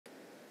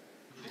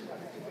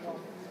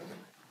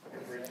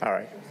All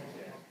right.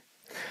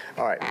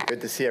 All right.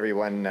 Good to see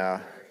everyone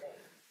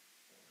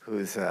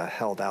who's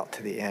held out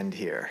to the end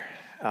here.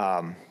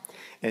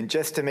 And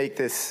just to make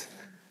this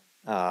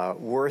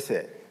worth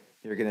it,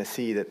 you're going to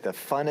see that the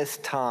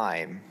funnest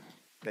time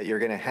that you're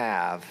going to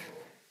have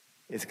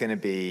is going to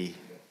be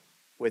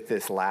with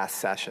this last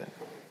session.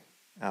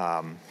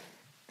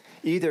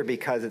 Either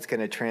because it's going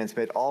to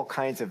transmit all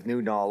kinds of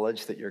new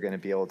knowledge that you're going to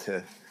be able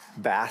to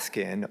bask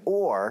in,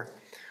 or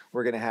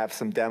we're going to have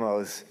some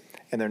demos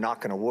and they're not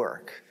going to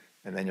work.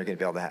 And then you're going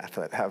to be able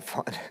to have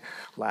fun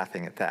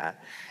laughing at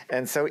that.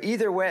 And so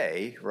either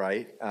way,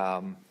 right,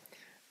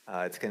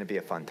 it's going to be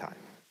a fun time.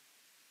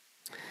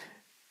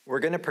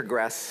 We're going to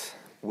progress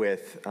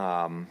with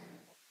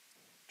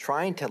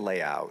trying to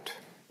lay out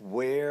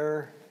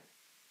where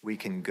we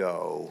can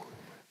go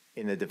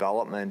in the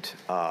development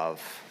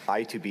of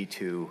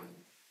i2b2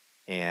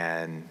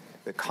 and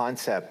the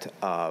concept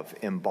of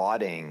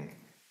embodying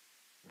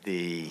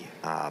the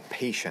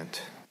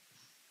patient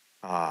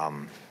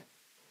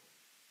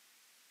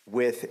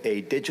with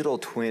a digital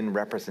twin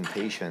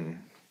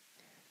representation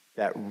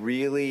that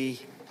really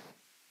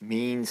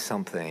means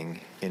something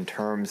in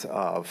terms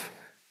of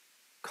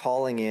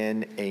calling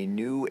in a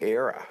new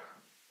era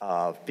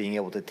of being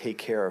able to take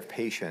care of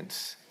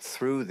patients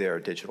through their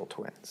digital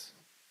twins.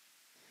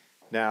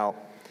 Now,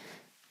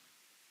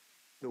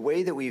 the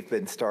way that we've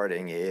been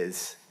starting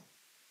is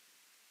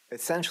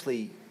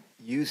essentially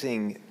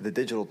using the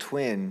digital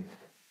twin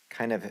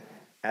kind of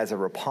as a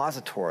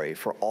repository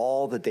for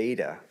all the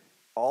data,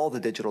 all the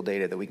digital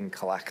data that we can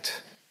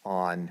collect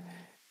on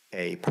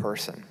a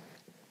person,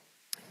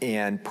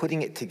 and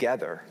putting it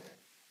together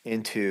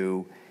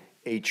into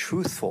a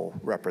truthful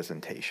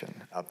representation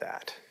of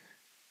that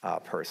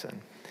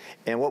person.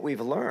 And what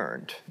we've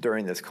learned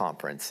during this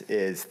conference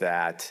is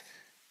that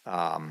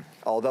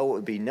although it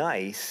would be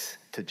nice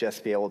to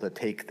just be able to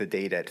take the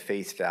data at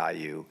face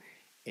value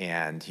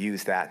and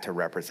use that to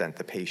represent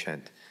the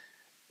patient,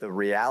 the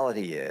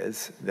reality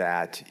is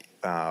that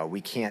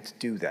we can't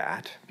do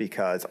that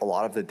because a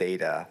lot of the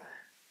data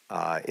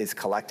is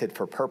collected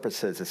for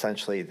purposes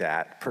essentially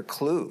that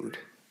preclude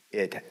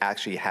it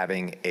actually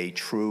having a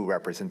true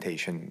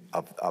representation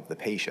of the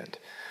patient.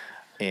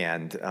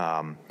 And,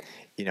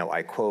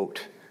 I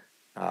quote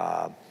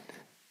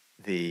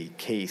the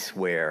case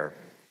where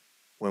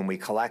when we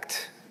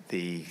collect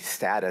the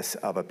status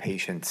of a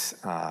patient's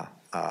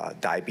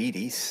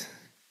diabetes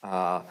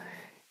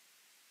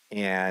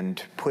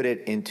and put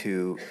it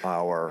into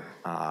our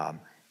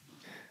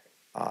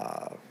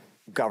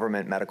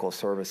government medical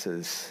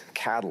services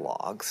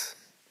catalogs,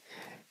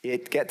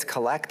 it gets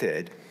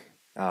collected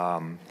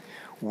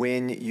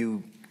when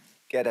you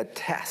get a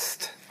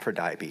test for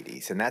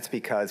diabetes. And that's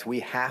because we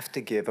have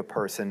to give a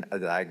person a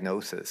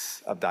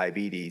diagnosis of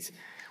diabetes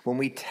when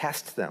we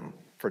test them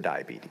for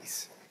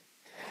diabetes.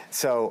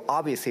 So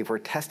obviously, if we're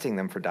testing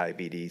them for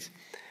diabetes,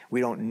 we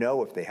don't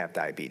know if they have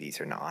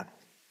diabetes or not.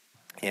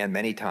 And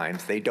many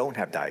times they don't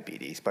have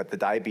diabetes, but the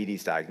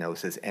diabetes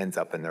diagnosis ends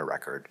up in their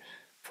record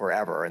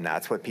forever. And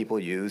that's what people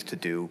use to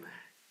do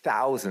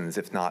thousands,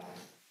 if not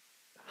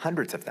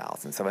hundreds of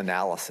thousands of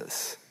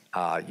analysis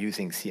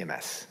using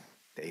CMS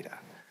data.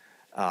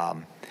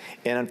 And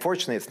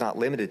unfortunately, it's not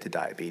limited to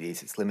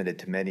diabetes. It's limited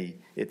to many,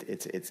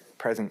 it's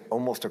present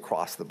almost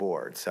across the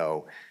board.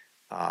 So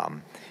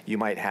you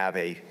might have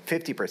a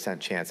 50%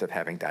 chance of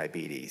having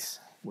diabetes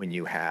when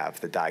you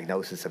have the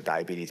diagnosis of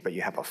diabetes, but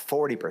you have a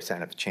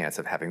 40% of chance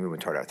of having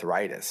rheumatoid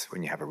arthritis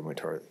when you have a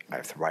rheumatoid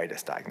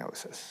arthritis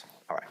diagnosis.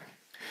 All right.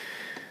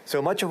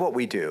 So much of what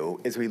we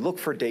do is we look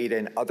for data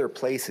in other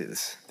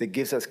places that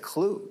gives us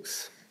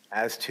clues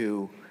as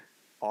to,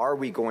 are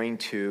we going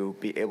to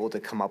be able to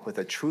come up with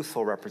a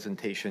truthful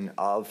representation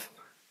of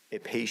a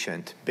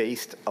patient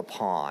based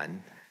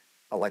upon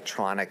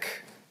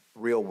electronic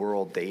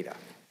real-world data?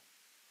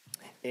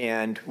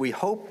 And we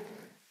hope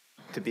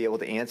to be able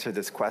to answer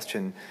this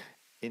question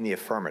in the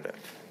affirmative.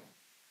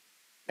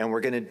 And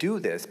we're going to do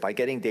this by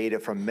getting data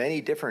from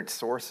many different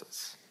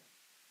sources.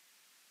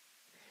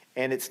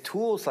 And it's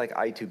tools like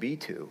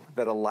i2b2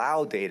 that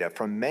allow data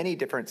from many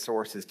different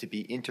sources to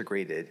be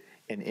integrated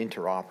and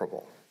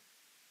interoperable.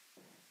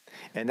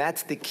 And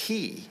that's the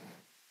key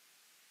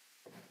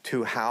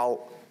to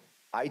how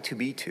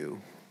i2b2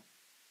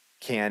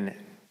 can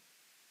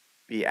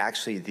be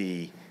actually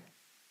the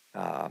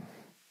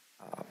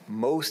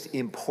most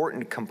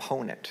important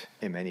component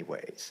in many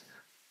ways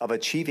of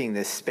achieving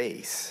this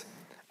space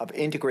of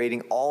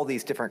integrating all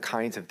these different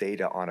kinds of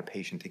data on a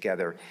patient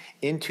together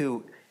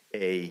into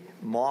a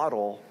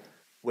model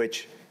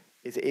which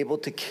is able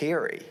to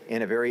carry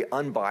in a very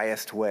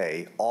unbiased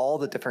way all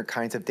the different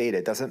kinds of data.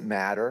 It doesn't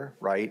matter,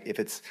 right, if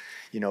it's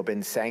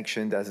been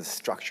sanctioned as a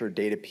structured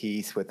data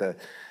piece with a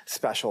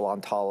special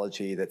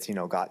ontology that's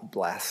got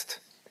blessed.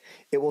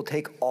 It will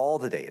take all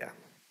the data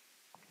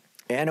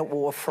and it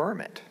will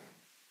affirm it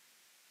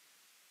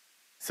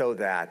so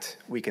that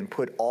we can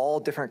put all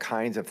different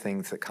kinds of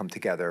things that come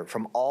together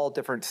from all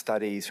different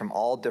studies, from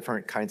all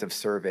different kinds of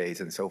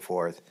surveys and so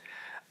forth,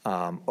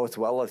 as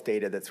well as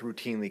data that's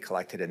routinely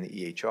collected in the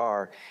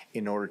EHR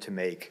in order to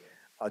make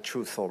a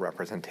truthful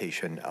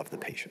representation of the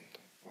patient.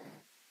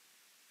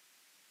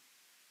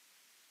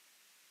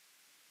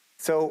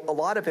 So a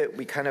lot of it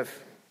we kind of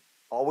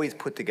always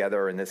put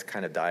together in this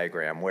kind of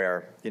diagram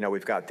where,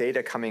 we've got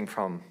data coming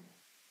from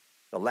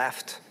the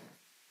left.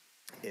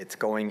 It's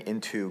going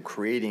into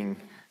creating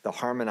the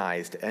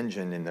harmonized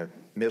engine in the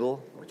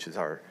middle, which is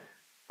our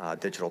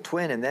digital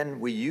twin, and then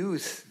we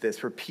use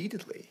this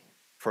repeatedly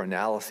for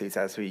analyses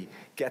as we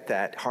get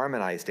that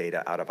harmonized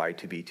data out of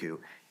i2b2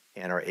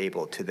 and are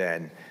able to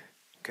then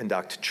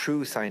conduct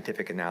true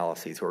scientific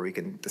analyses where we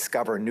can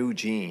discover new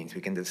genes,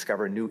 we can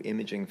discover new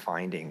imaging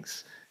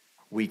findings,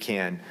 we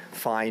can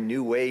find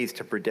new ways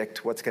to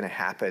predict what's going to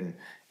happen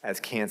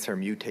as cancer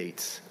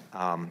mutates,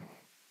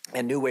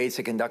 and new ways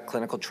to conduct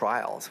clinical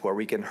trials where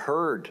we can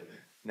herd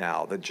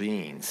now the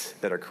genes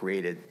that are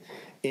created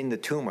in the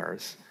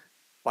tumors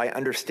by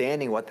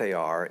understanding what they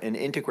are and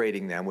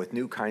integrating them with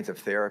new kinds of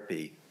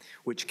therapy,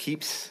 which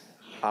keeps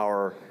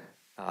our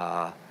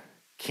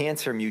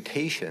cancer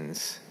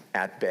mutations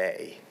at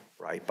bay,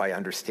 right, by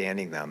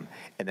understanding them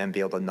and then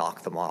be able to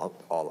knock them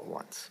out all at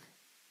once,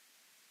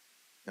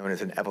 known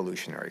as an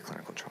evolutionary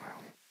clinical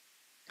trial.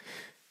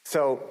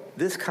 So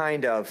this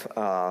kind of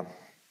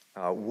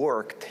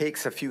work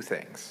takes a few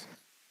things.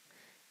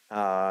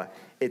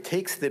 It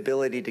takes the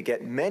ability to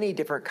get many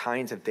different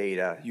kinds of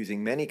data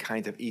using many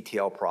kinds of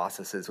ETL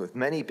processes with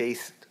many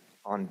based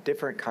on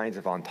different kinds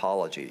of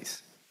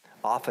ontologies,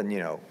 often,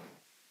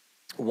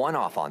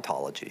 one-off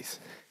ontologies,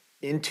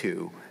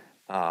 into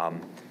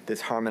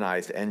this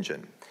harmonized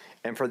engine.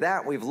 And for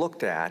that, we've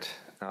looked at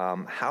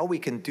how we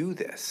can do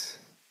this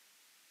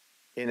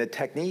in a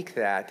technique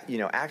that,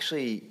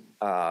 actually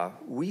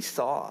we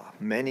saw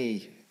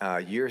many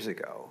years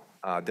ago,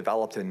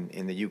 developed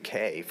in the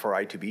UK for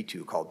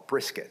i2b2 called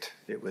Brisket.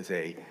 It was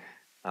it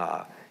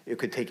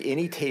could take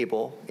any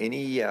table,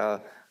 any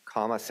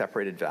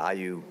comma-separated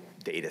value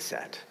data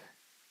set,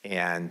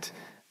 and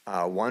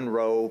one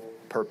row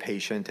per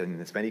patient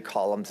and as many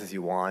columns as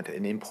you want,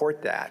 and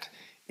import that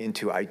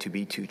into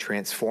i2b2,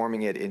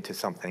 transforming it into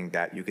something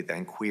that you could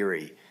then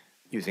query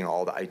using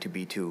all the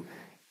i2b2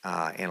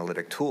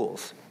 analytic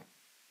tools.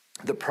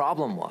 The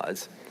problem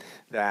was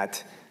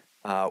that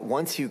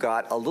once you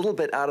got a little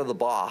bit out of the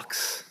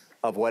box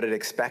of what it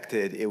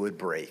expected, it would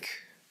break.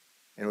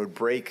 And it would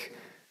break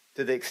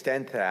to the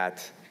extent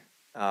that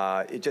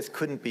it just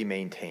couldn't be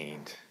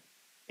maintained.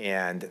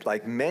 And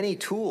like many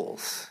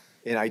tools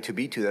in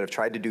i2b2 that have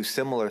tried to do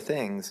similar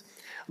things,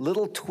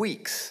 little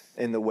tweaks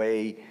in the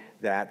way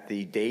that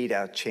the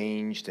data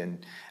changed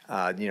and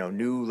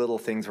new little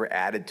things were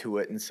added to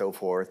it and so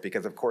forth,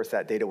 because of course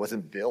that data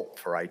wasn't built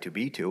for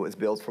i2b2, it was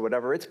built for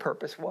whatever its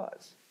purpose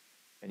was.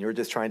 And you were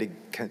just trying to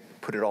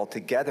put it all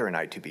together in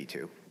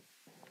i2b2.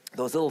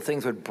 Those little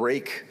things would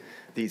break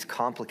these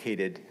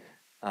complicated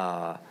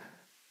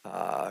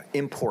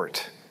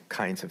import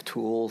kinds of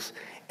tools,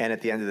 and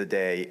at the end of the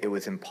day, it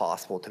was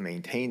impossible to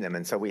maintain them.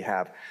 And so we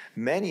have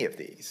many of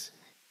these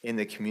in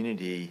the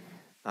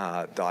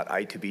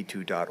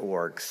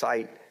community.i2b2.org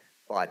site,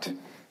 but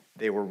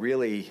they were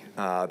really,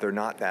 they're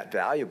not that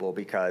valuable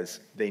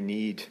because they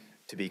need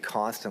to be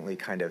constantly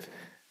kind of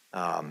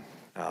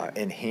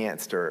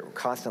enhanced or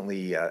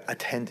constantly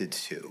attended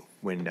to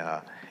when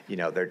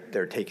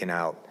they're taken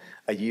out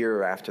a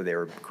year after they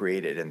were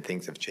created and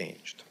things have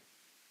changed.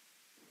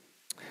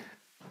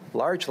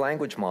 Large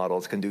language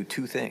models can do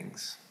two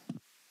things.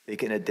 They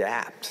can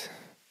adapt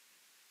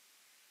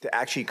to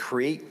actually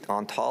create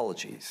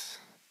ontologies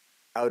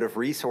out of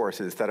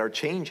resources that are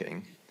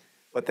changing,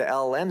 but the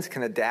LLMs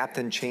can adapt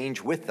and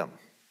change with them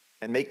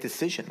and make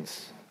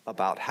decisions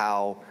about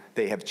how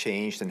they have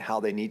changed and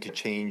how they need to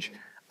change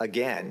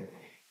again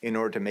in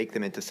order to make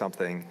them into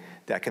something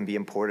that can be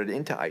imported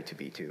into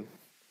i2b2.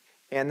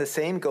 And the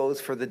same goes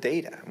for the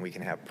data. We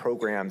can have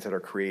programs that are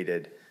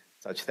created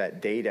such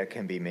that data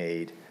can be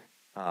made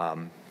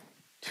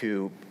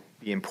to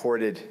be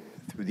imported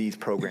through these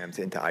programs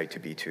into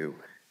i2b2,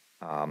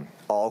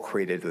 all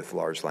created with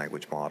large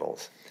language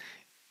models.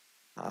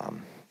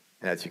 And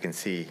as you can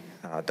see,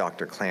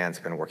 Dr. Klan's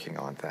been working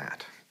on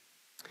that.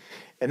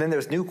 And then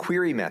there's new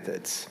query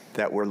methods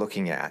that we're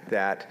looking at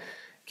that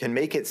can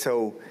make it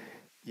so,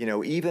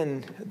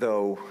 even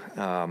though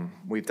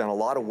we've done a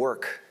lot of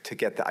work to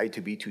get the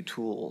i2b2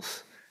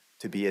 tools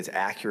to be as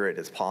accurate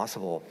as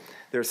possible,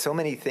 there's so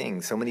many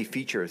things, so many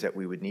features that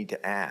we would need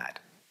to add,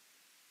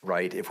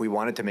 right? If we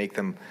wanted to make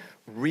them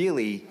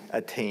really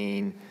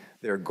attain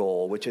their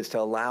goal, which is to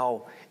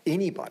allow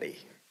anybody,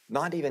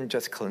 not even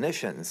just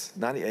clinicians,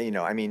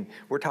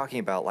 we're talking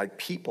about like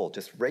people,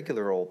 just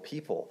regular old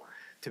people,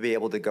 to be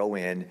able to go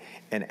in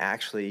and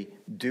actually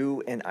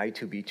do an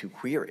i2b2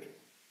 query.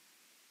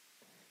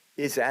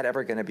 Is that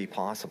ever going to be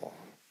possible?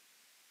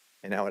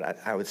 And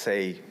I would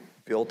say,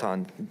 built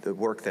on the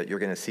work that you're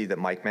going to see that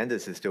Mike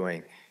Mendes is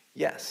doing,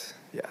 yes,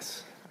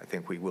 I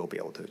think we will be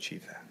able to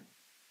achieve that.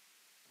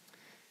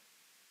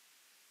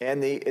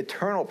 And the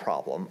eternal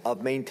problem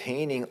of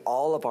maintaining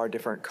all of our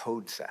different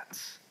code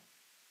sets.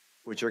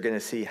 which you're going to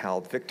see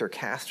how Victor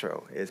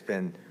Castro has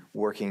been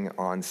working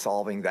on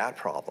solving that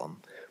problem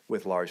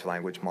with large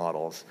language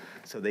models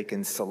so they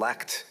can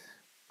select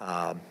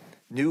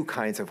new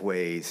kinds of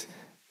ways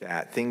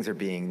that things are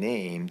being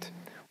named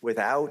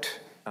without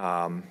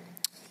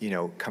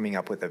coming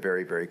up with a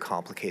very, very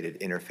complicated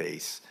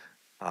interface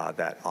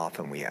that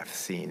often we have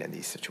seen in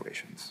these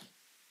situations.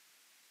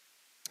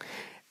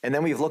 And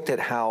then we've looked at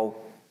how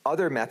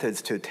other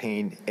methods to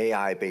attain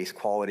AI-based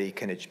quality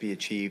can be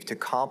achieved to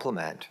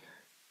complement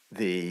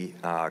the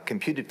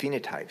computed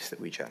phenotypes that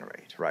we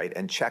generate, right,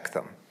 and check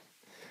them.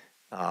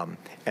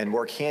 And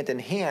work hand in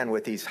hand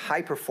with these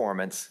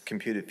high-performance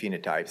computed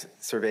phenotypes,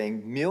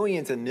 surveying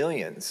millions and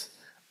millions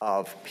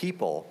of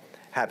people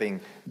having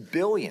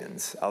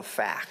billions of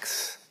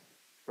facts,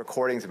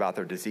 recordings about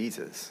their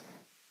diseases.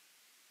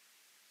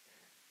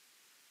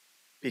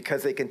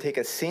 Because they can take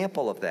a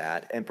sample of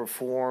that and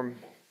perform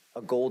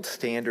a gold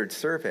standard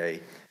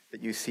survey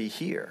that you see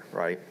here,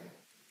 right?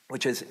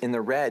 Which is in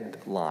the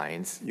red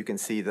lines, you can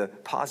see the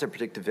positive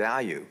predictive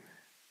value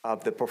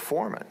of the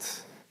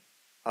performance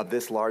of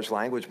this large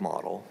language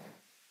model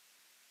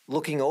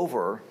looking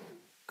over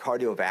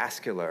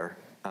cardiovascular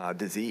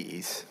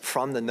disease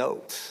from the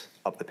notes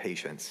of the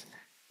patients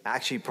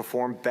actually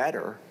perform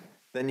better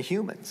than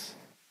humans,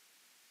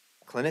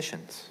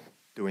 clinicians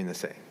doing the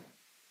same.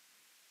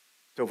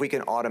 So if we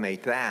can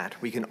automate that,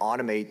 we can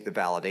automate the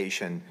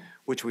validation,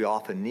 which we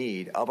often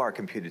need, of our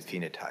computed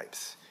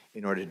phenotypes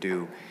in order to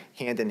do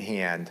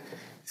hand-in-hand,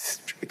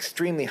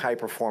 extremely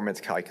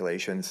high-performance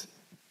calculations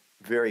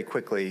very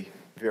quickly,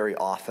 very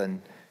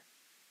often,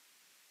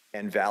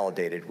 and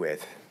validated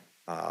with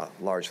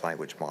large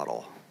language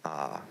model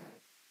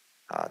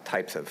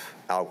types of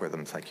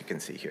algorithms like you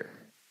can see here.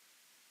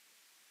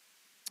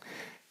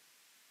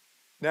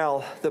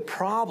 Now, the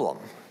problem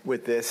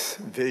with this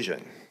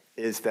vision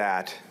is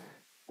that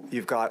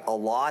you've got a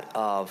lot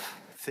of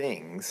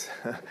things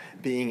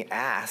being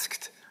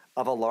asked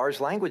of a large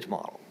language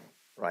model,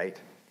 right?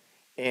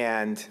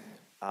 And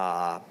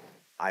I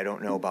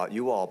don't know about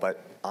you all,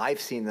 but I've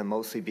seen them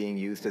mostly being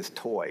used as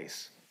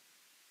toys.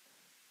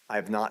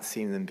 I've not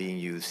seen them being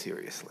used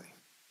seriously.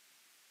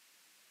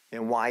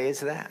 And why is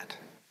that?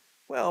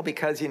 Well,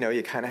 because, you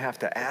kind of have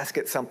to ask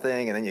it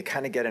something, and then you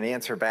kind of get an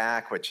answer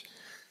back, which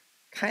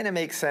kind of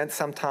makes sense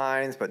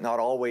sometimes, but not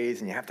always,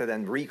 and you have to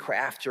then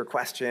recraft your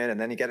question, and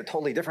then you get a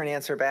totally different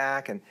answer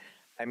back, and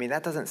I mean,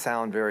 that doesn't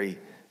sound very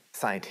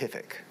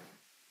scientific.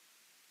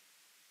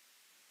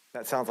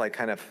 That sounds like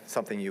kind of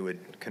something you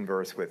would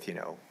converse with,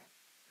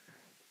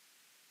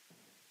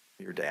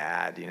 your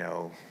dad,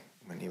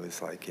 when he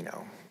was like,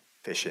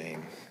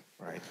 fishing,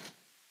 right?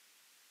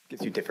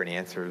 Gives you different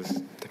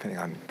answers depending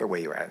on the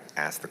way you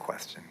ask the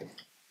question.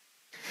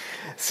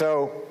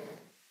 So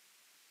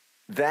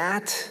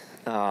that,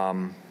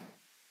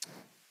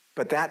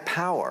 but that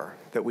power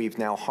that we've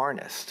now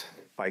harnessed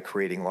by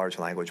creating large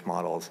language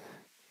models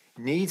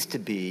needs to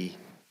be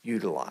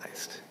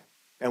utilized.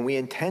 And we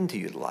intend to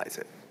utilize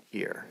it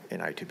here in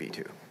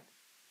i2b2.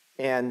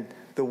 And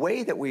the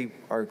way that we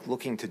are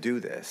looking to do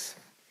this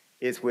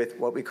is with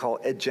what we call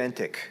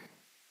agentic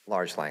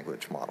large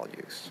language model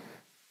use.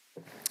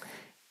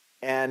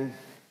 And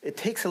it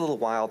takes a little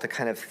while to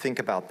kind of think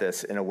about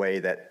this in a way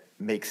that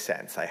makes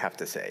sense, I have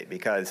to say,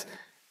 because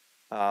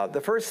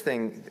the first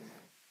thing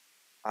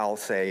I'll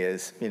say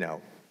is,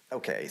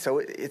 okay, so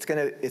it's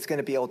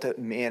gonna be able to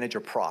manage a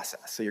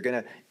process. So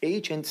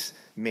agents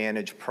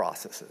manage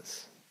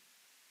processes.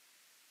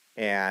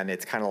 And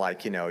it's kind of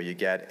like, you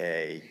get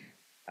a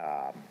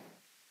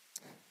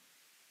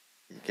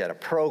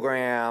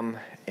program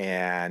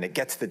and it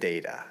gets the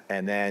data,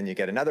 and then you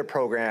get another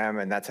program,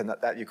 and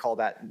that you call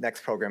that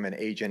next program an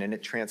agent, and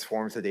it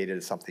transforms the data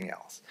to something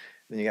else.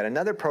 Then you get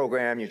another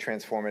program, you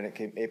transform it,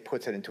 and it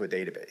puts it into a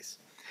database.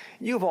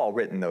 You've all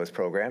written those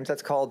programs.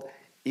 That's called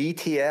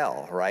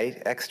ETL,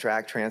 right?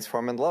 Extract,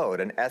 transform, and load.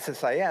 And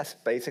SSIS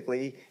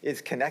basically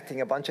is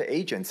connecting a bunch of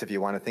agents, if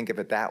you want to think of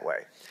it that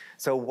way.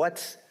 So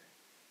what's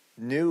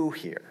new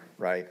here,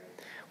 right?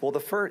 Well,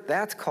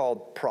 that's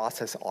called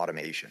process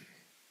automation.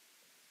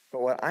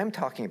 But what I'm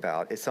talking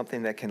about is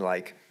something that can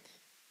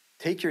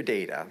take your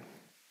data,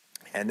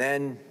 and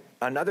then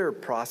another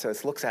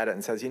process looks at it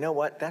and says, you know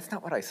what, that's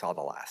not what I saw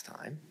the last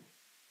time.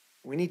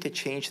 We need to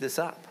change this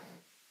up.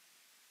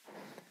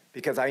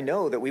 Because I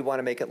know that we want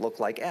to make it look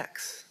like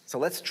X. So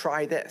let's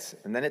try this.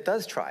 And then it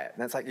does try it.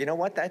 And it's like, you know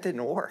what, that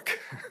didn't work.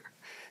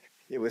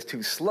 It was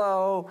too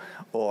slow,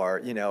 or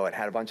it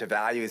had a bunch of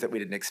values that we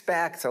didn't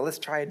expect, so let's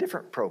try a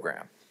different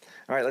program.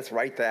 All right, let's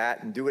write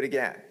that and do it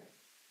again.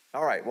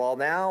 All right, well,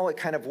 now it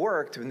kind of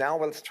worked. Now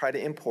let's try to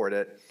import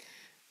it.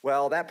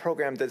 Well, that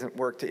program doesn't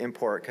work to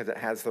import because it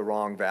has the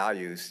wrong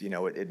values.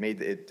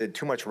 It did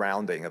too much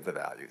rounding of the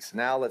values.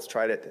 Now let's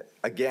try it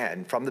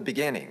again from the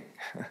beginning.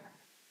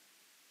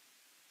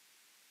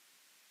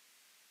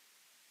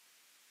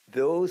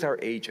 Those are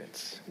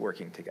agents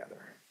working together.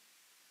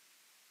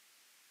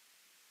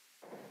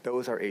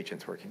 Those are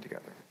agents working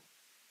together.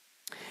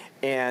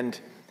 And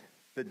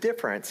the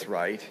difference,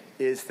 right,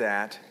 is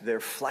that they're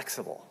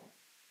flexible.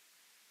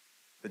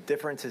 The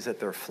difference is that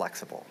they're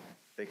flexible.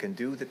 They can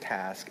do the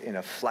task in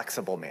a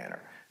flexible manner.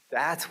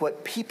 That's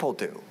what people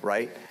do,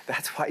 right?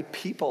 That's why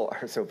people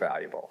are so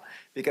valuable,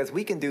 because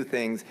we can do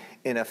things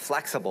in a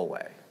flexible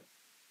way.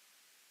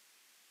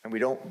 And we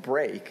don't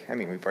break. I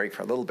mean, we break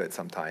for a little bit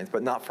sometimes,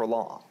 but not for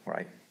long,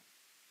 right?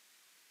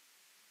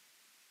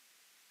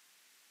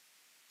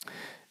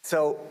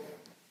 So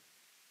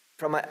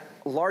from a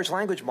large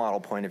language model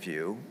point of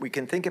view, we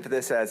can think of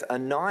this as a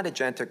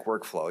non-agentic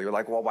workflow. You're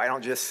like, well, why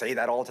don't you just say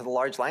that all to the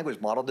large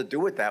language model to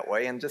do it that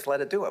way and just let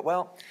it do it?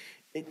 Well,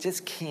 it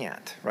just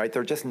can't, right?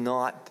 They're just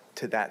not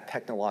to that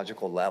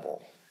technological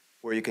level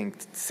where you can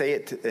say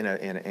it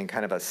in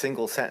kind of a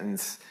single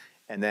sentence,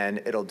 and then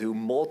it'll do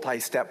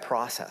multi-step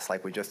process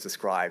like we just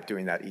described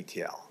doing that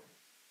ETL.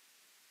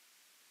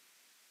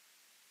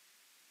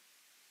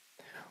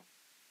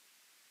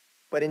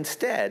 But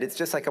instead, it's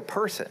just like a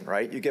person,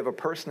 right? You give a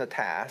person a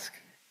task,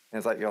 and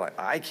it's like, you're like,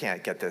 I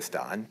can't get this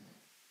done.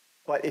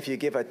 But if you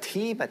give a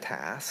team a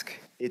task,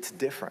 it's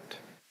different.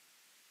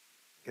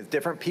 Because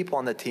different people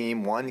on the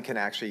team, one can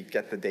actually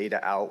get the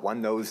data out,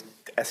 one knows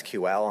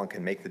SQL and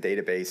can make the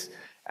database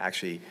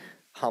actually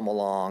hum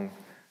along.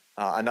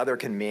 Another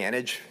can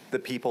manage the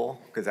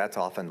people, because that's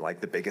often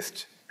like the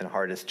biggest and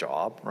hardest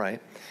job,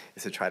 right?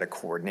 Is to try to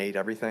coordinate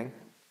everything.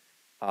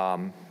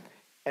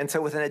 And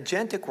so with an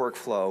agentic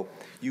workflow,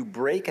 you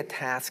break a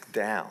task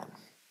down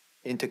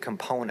into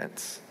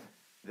components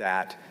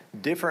that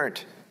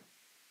different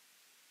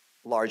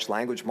large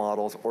language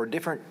models or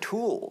different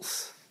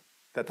tools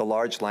that the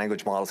large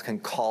language models can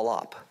call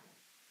up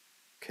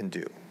can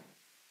do.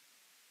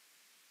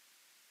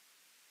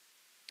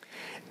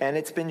 And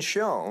it's been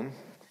shown,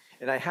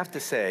 and I have to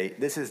say,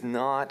 this is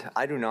not,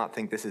 I do not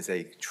think this is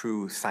a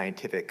true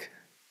scientific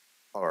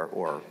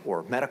or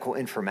medical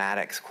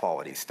informatics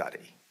quality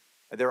study.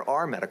 There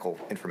are medical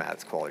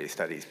informatics quality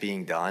studies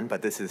being done,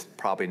 but this is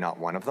probably not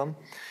one of them.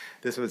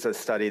 This was a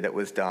study that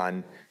was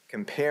done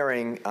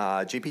comparing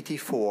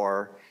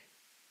GPT-4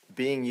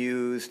 being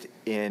used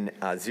in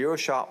a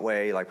zero-shot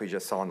way, like we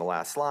just saw on the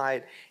last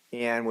slide,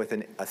 and with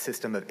a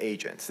system of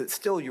agents. That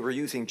still, you were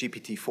using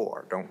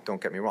GPT-4.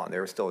 Don't get me wrong. They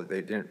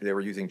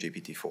were using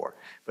GPT-4,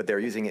 but they're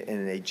using it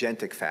in an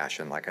agentic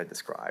fashion, like I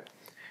described.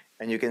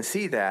 And you can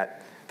see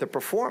that the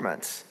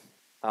performance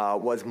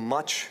was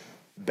much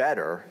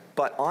better,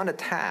 but on a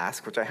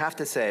task, which I have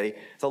to say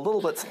is a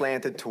little bit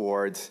slanted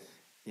towards,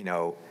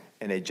 an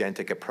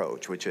agentic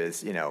approach, which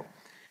is,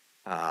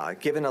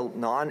 given a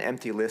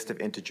non-empty list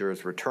of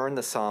integers, return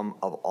the sum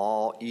of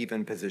all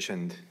even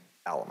positioned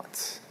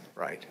elements,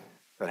 right?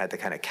 So it had to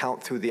kind of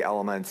count through the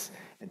elements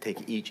and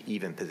take each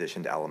even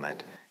positioned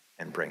element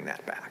and bring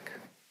that back.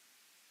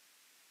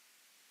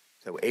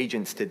 So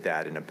agents did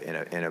that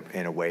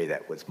in a way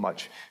that was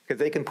much, because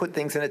they can put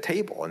things in a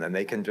table and then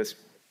they can just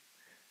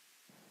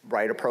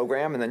write a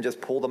program and then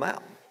just pull them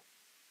out.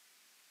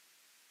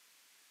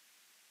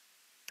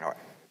 All right.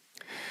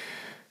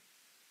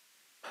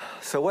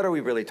 So what are we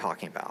really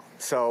talking about?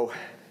 So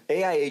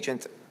AI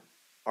agents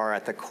are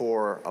at the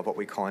core of what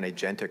we call an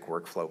agentic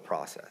workflow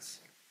process.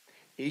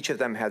 Each of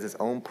them has its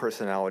own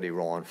personality,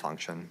 role, and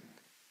function.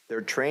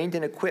 They're trained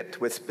and equipped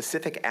with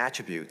specific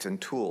attributes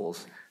and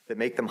tools that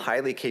make them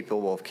highly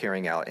capable of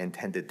carrying out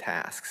intended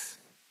tasks.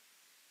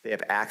 They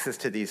have access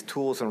to these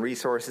tools and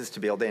resources to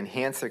be able to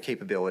enhance their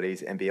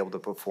capabilities and be able to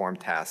perform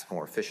tasks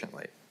more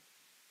efficiently.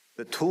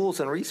 The tools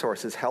and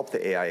resources help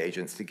the AI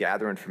agents to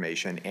gather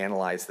information,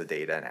 analyze the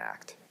data, and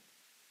act.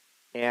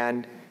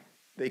 And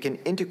they can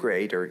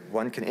integrate, or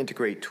one can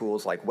integrate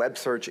tools like web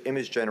search,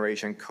 image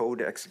generation,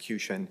 code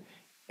execution,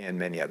 and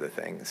many other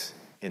things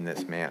in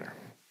this manner.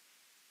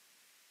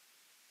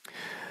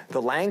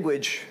 The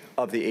language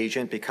of the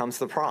agent becomes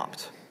the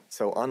prompt.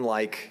 So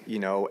unlike,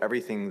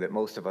 everything that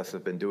most of us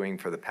have been doing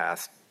for the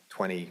past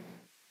 20,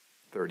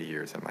 30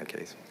 years in my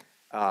case,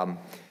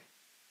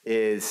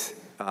 is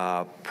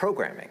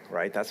programming,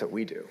 right? That's what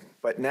we do.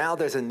 But now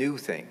there's a new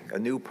thing, a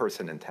new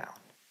person in town.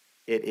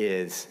 It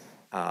is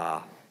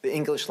the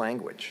English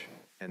language.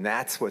 And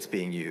that's what's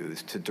being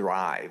used to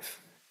drive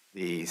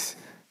these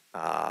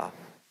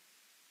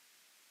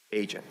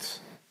agents.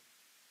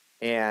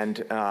 And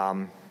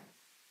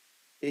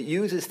it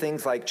uses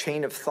things like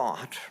chain of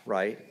thought,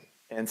 right?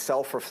 And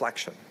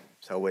self-reflection.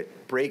 So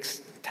it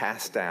breaks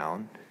tasks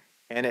down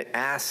and it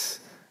asks,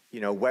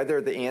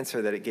 whether the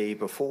answer that it gave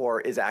before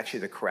is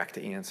actually the correct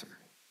answer.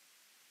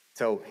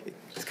 So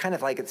it's kind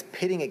of like it's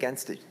pitting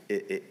against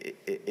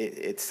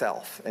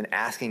itself and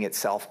asking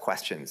itself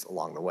questions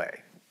along the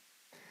way.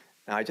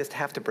 Now, I just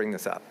have to bring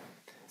this up.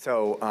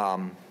 So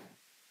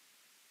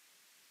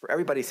for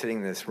everybody sitting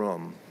in this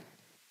room,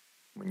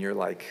 when you're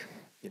like,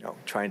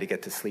 trying to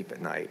get to sleep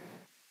at night,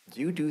 do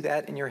you do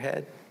that in your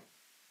head?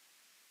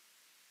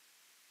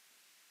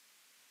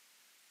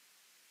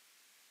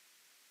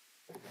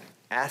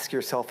 Ask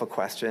yourself a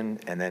question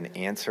and then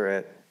answer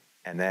it,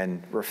 and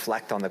then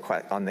reflect on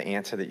the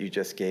answer that you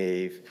just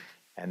gave,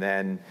 and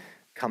then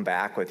come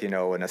back with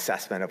an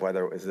assessment of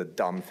whether it was a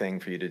dumb thing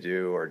for you to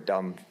do or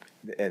dumb,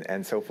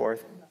 and so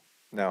forth.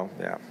 No,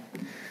 yeah.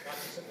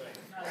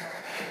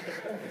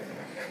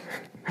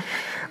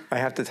 I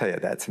have to tell you,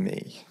 that's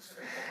me.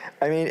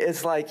 I mean,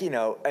 it's like,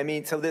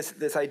 so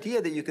this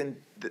idea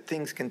that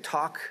things can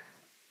talk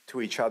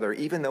to each other,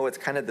 even though it's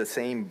kind of the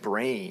same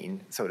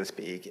brain, so to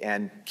speak,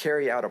 and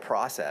carry out a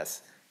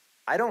process,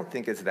 I don't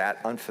think is that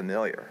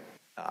unfamiliar.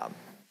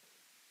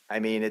 I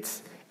mean,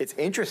 it's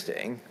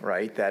interesting,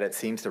 right, that it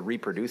seems to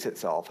reproduce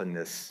itself in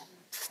this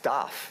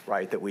stuff,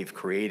 right, that we've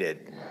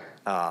created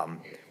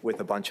with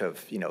a bunch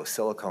of,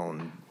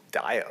 silicone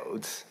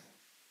diodes.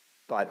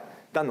 But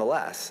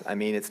nonetheless, I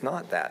mean, it's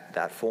not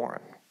that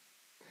foreign.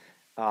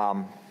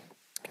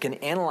 It can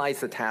analyze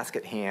the task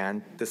at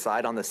hand,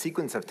 decide on the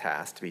sequence of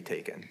tasks to be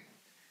taken.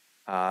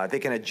 They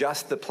can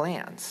adjust the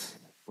plans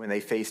when they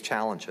face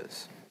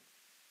challenges.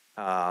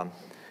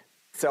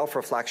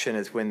 Self-reflection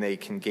is when they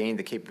can gain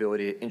the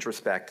capability to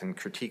introspect and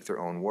critique their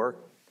own work.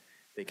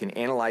 They can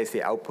analyze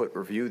the output,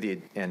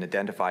 review and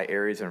identify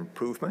areas of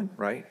improvement,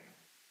 right?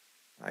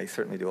 I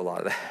certainly do a lot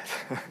of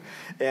that.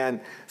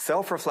 And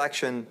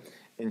self-reflection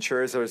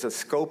ensures there's a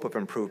scope of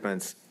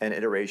improvements and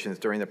iterations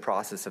during the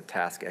process of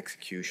task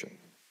execution.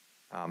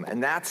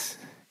 And that's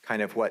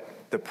kind of what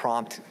the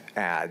prompt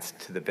adds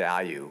to the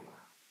value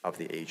of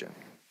the agent.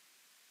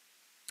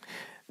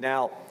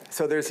 Now,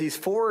 so there's these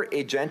 4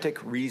 agentic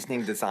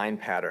reasoning design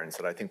patterns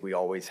that I think we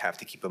always have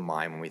to keep in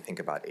mind when we think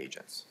about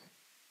agents.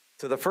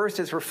 So the first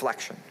is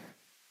reflection.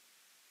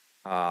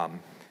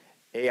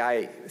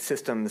 AI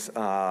systems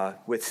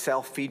with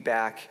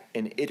self-feedback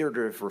and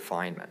iterative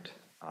refinement.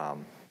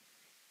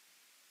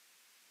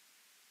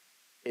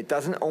 It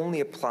doesn't only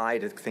apply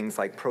to things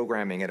like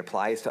programming, it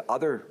applies to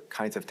other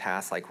kinds of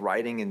tasks like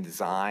writing and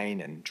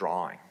design and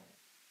drawing.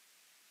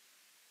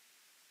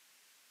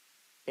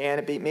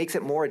 And it makes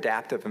it more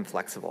adaptive and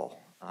flexible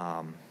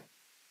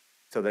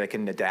so that it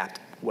can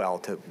adapt well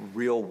to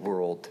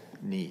real-world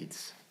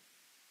needs,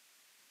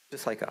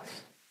 just like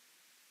us.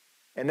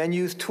 And then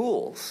use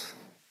tools.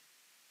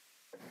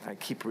 I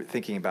keep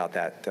thinking about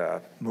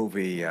that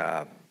movie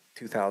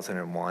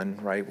 2001,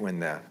 right, when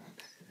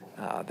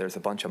there's a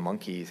bunch of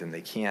monkeys and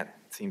they can't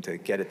seem to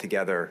get it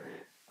together,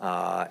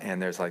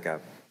 and there's like a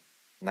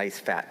nice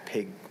fat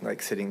pig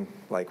like sitting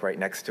like right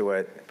next to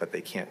it, but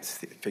they can't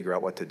figure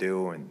out what to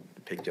do, and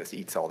the pig just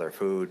eats all their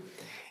food.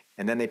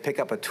 And then they pick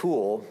up a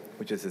tool,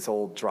 which is this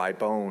old dry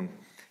bone,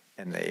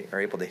 and they are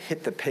able to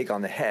hit the pig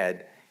on the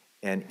head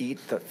and eat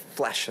the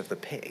flesh of the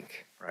pig,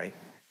 right?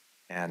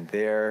 And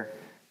there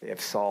they have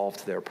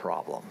solved their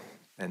problem.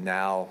 And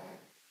now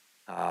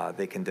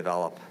they can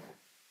develop.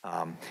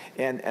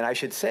 And I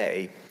should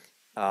say,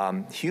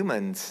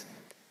 humans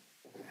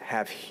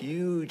have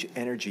huge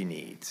energy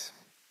needs.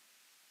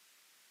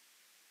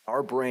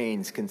 Our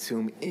brains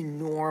consume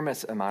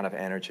enormous amount of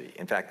energy.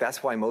 In fact,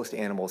 that's why most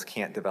animals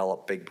can't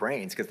develop big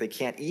brains, because they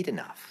can't eat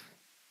enough.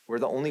 We're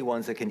the only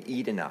ones that can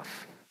eat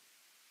enough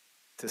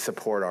to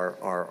support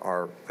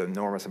the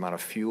enormous amount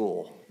of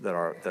fuel that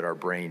our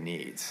brain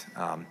needs.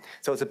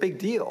 So it's a big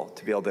deal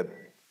to be able to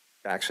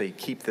actually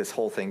keep this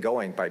whole thing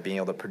going by being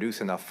able to produce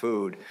enough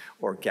food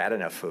or get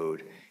enough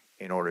food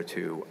in order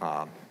to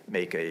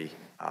make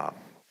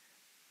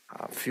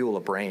fuel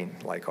a brain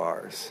like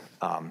ours.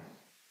 And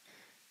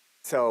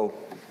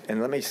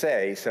let me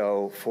say,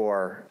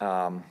 for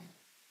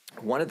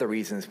one of the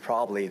reasons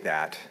probably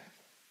that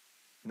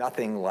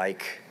nothing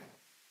like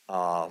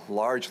a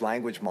large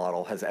language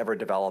model has ever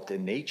developed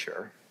in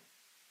nature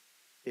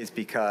is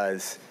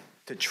because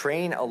to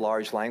train a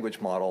large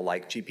language model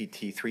like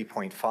GPT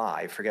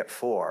 3.5, forget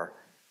 4,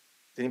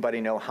 does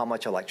anybody know how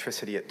much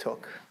electricity it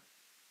took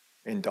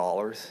in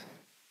dollars?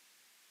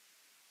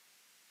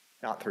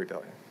 Not 3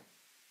 billion.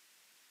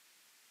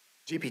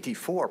 GPT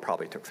 4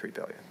 probably took 3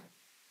 billion.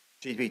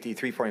 GPT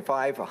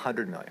 3.5,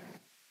 100 million.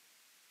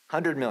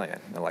 100 million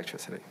in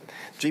electricity.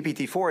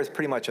 GPT 4 is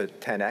pretty much a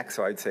 10x,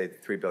 so I'd say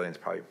 3 billion is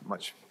probably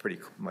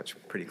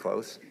pretty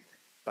close.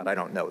 But I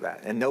don't know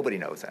that, and nobody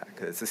knows that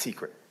because it's a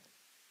secret.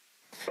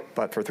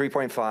 But for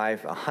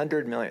 3.5,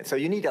 100 million. So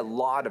you need a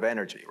lot of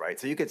energy, right?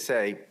 So you could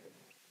say,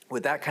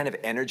 with that kind of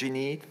energy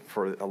need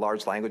for a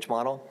large language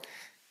model,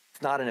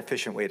 it's not an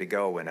efficient way to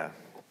go in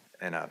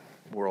a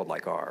world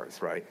like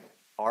ours, right?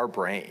 Our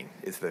brain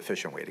is the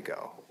efficient way to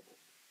go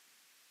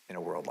in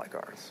a world like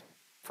ours,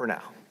 for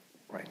now,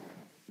 right?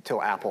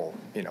 Until Apple,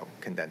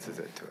 condenses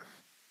it to it.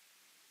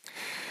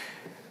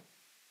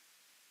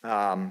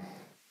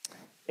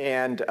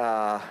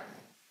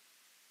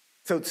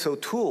 So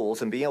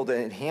tools and being able to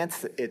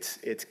enhance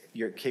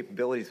your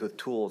capabilities with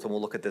tools, and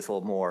we'll look at this a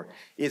little more,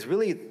 is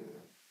really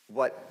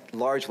what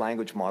large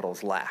language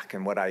models lack.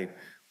 And what I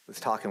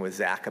was talking with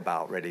Zach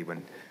about already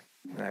when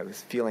I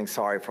was feeling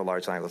sorry for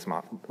large language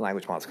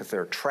models because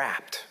they're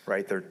trapped,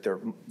 right?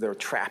 They're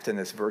trapped in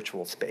this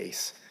virtual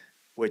space,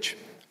 which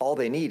all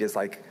they need is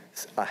like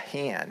a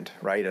hand,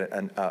 right?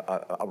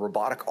 A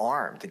robotic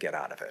arm to get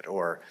out of it,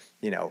 or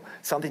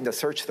something to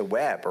search the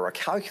web, or a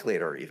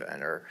calculator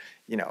even, or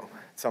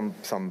some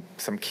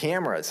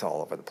cameras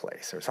all over the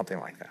place, or something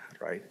like that,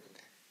 right?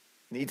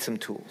 Need some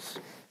tools.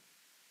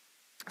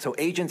 So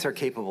agents are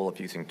capable of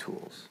using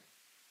tools,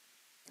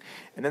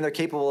 and then they're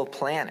capable of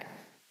planning.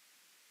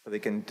 So they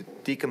can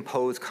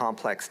decompose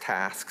complex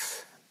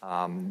tasks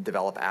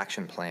develop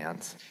action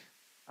plans,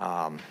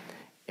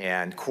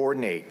 and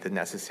coordinate the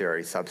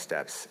necessary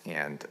sub-steps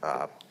and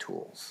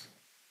tools.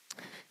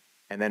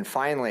 And then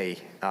finally,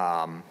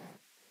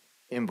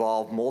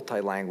 involve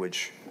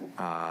multi-language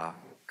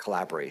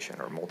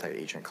collaboration or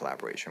multi-agent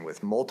collaboration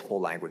with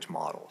multiple language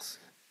models.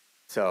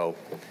 So,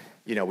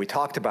 we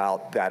talked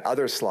about that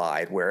other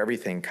slide where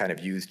everything kind of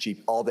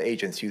all the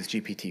agents use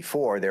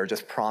GPT-4. They're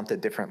just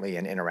prompted differently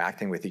and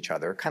interacting with each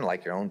other, kind of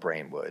like your own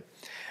brain would.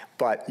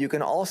 But you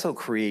can also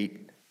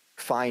create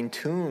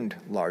fine-tuned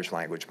large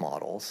language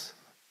models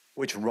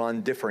which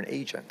run different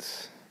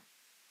agents.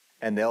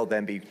 And they'll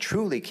then be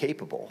truly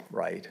capable,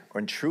 right,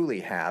 or truly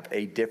have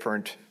a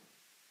different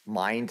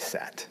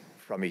mindset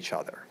from each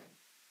other.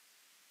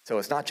 So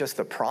it's not just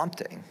the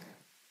prompting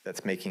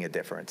that's making a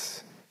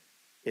difference.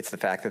 It's the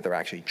fact that they're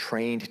actually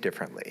trained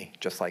differently,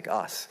 just like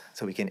us,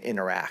 so we can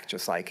interact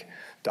just like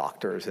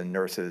doctors and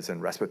nurses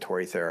and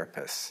respiratory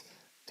therapists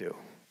do.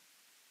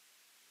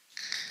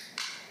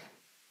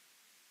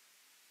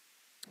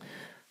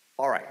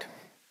 All right.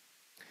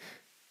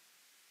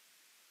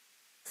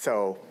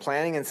 So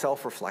planning and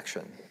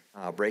self-reflection,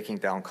 breaking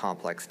down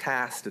complex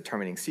tasks,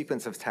 determining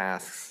sequence of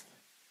tasks,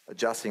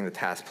 adjusting the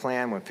task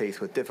plan when faced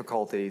with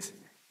difficulties,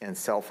 and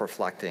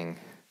self-reflecting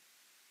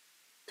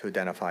to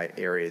identify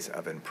areas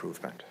of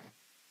improvement.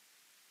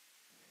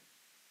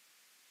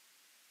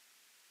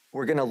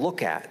 We're going to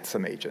look at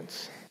some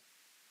agents,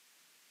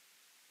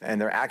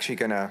 and they're actually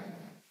going to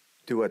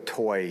do a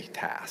toy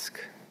task.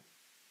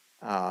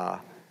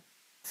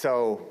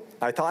 So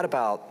I thought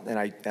about, and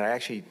I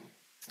actually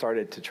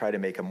started to try to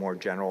make a more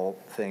general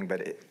thing,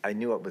 but I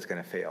knew it was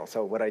going to fail.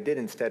 So what I did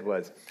instead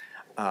was,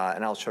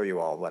 and I'll show you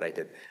all what I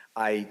did.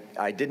 I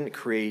didn't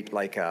create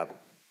like a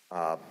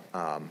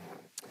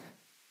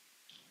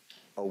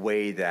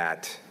way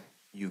that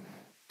you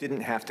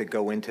didn't have to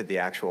go into the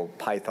actual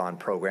Python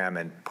program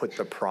and put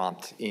the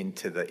prompt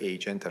into the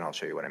agent, and I'll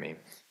show you what I mean.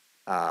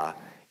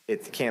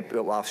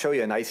 I'll show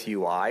you a nice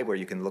UI where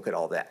you can look at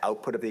all the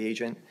output of the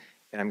agent,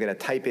 and I'm going to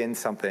type in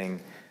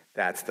something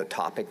that's the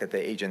topic that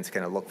the agent's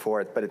going to look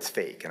for, but it's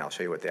fake, and I'll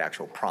show you what the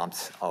actual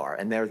prompts are.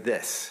 And they're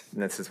this,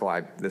 and this is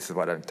what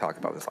I'm talking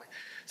about this slide.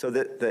 So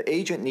the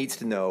agent needs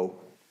to know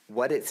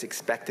what its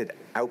expected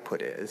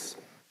output is,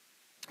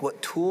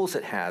 what tools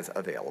it has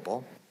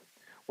available,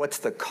 what's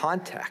the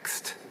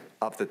context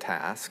of the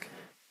task,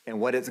 and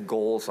what its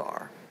goals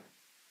are.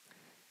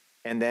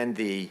 And then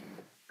the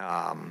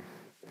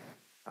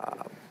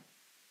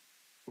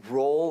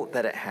role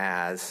that it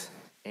has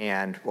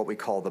and what we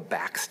call the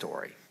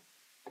backstory.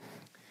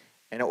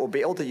 And it will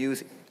be able to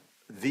use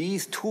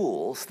these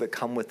tools that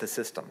come with the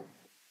system.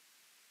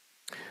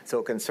 So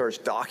it can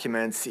search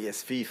documents,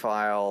 CSV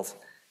files,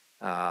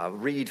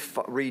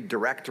 read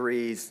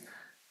directories,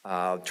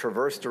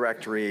 traverse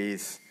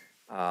directories,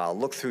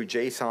 look through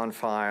JSON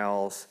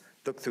files,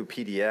 look through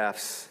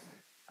PDFs,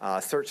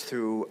 search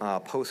through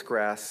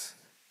Postgres,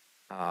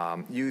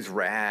 use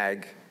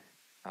RAG,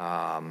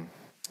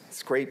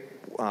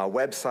 scrape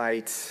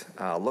websites,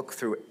 look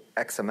through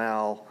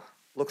XML,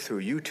 look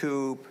through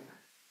YouTube.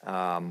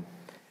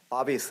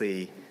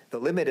 Obviously, the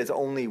limit is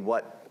only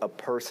what a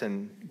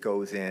person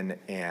goes in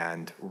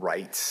and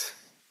writes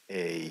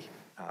a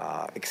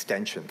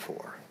extension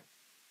for.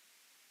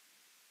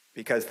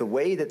 Because the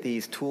way that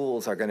these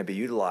tools are going to be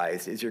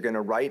utilized is you're going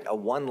to write a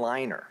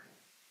one-liner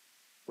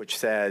which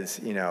says,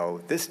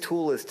 this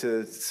tool is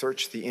to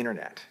search the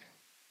internet.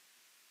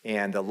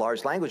 And the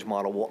large language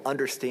model will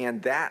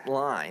understand that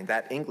line,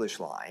 that English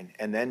line,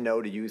 and then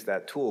know to use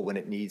that tool when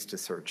it needs to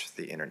search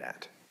the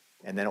internet.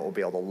 And then it will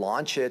be able to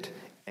launch it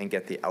and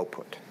get the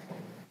output.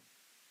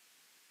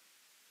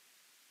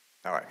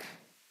 All right.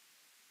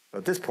 So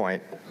at this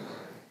point,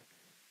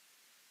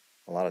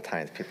 a lot of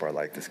times people are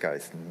like, this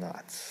guy's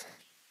nuts.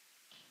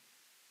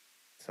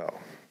 So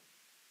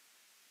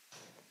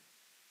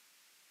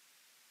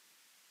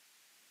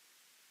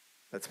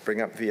let's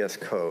bring up VS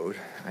Code.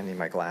 I need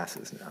my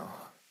glasses now.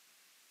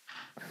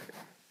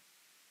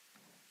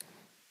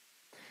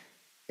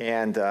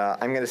 And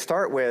I'm going to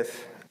start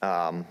with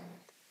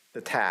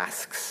the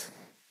tasks.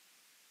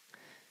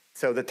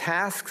 So the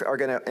tasks are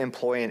going to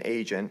employ an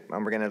agent,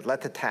 and we're going to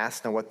let the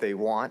tasks know what they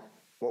want,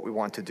 what we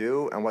want to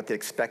do, and what the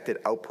expected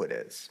output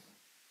is.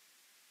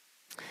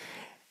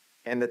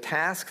 And the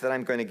task that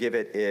I'm going to give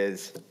it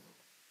is,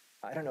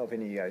 I don't know if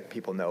any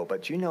people know,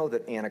 but do you know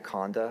that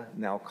Anaconda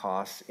now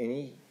costs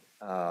any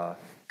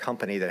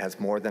company that has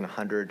more than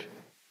 100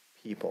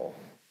 people,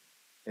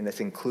 and this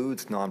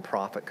includes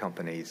nonprofit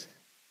companies,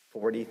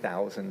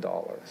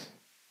 $40,000.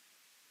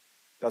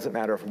 Doesn't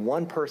matter if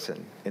one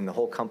person in the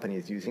whole company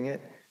is using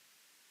it,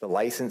 the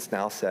license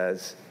now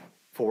says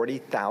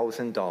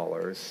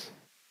 $40,000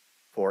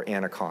 for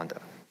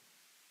Anaconda.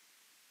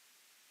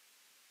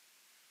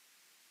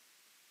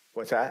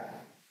 What's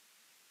that?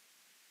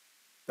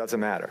 Doesn't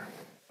matter.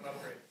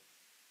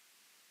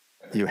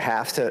 You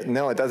have to,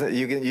 no, it doesn't,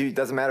 it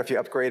doesn't matter if you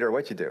upgrade or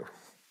what you do.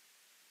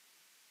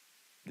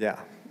 Yeah,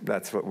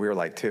 that's what we're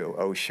like too.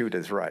 Oh, shoot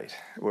is right.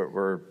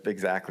 We're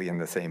exactly in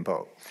the same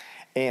boat.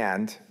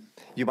 And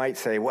You might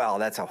say, well,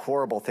 that's a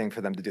horrible thing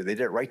for them to do. They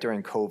did it right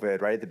during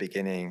COVID, right at the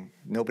beginning.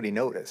 Nobody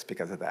noticed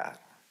because of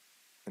that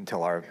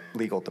until our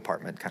legal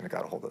department kind of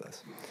got a hold of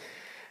this.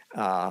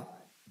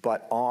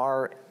 But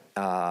our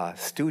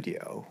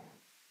studio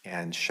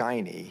and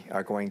Shiny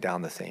are going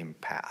down the same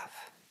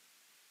path.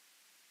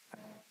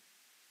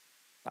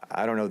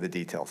 I don't know the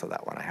details of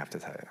that one, I have to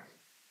tell you.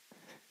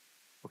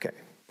 Okay,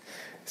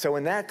 so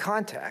in that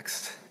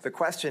context, the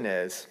question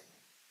is,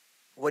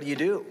 what do you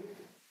do?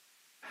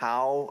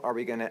 How are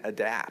we going to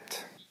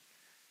adapt?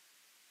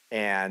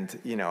 And,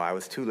 you know, I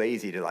was too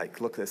lazy to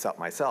look this up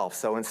myself.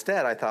 So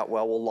instead, I thought,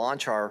 well, we'll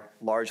launch our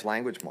large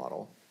language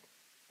model,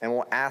 and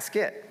we'll ask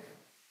it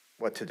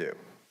what to do.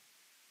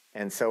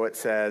 And so it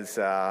says,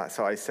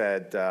 so I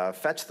said,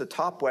 fetch the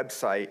top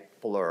website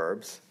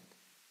blurbs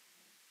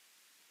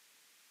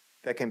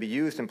that can be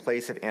used in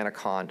place of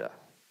Anaconda,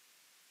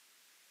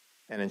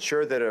 and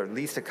ensure that there are at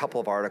least a couple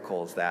of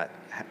articles that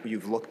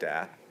you've looked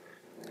at,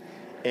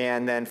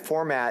 and then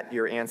format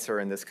your answer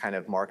in this kind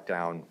of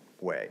markdown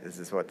way. This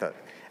is what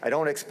I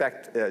don't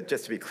expect,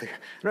 just to be clear,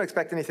 I don't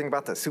expect anything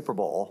about the Super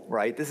Bowl,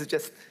 right? This is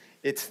just,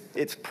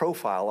 it's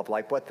profile of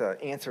what the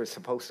answer is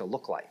supposed to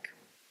look like.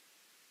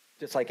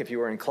 Just like if you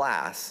were in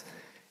class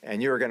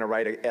and you were going to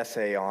write an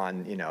essay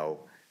on, you know,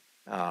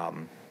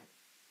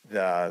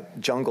 the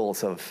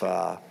jungles of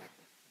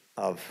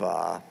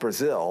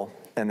Brazil,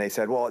 and they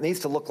said, well, it needs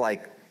to look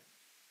like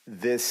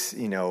this,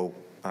 you know,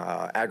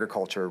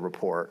 agriculture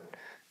report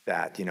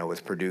that, you know,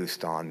 was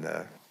produced on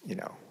the, you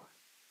know,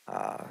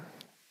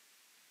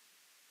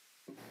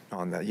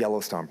 on the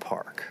Yellowstone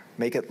Park.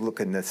 Make it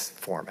look in this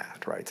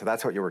format, right? So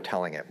that's what you were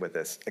telling it with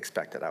this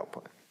expected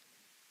output.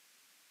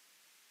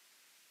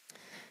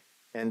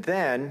 And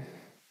then,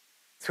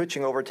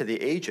 switching over to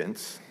the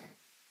agents,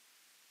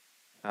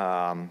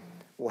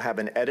 we'll have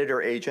an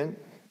editor agent,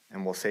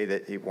 and we'll say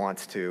that it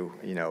wants to,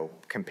 you know,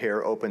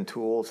 compare open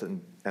tools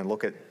and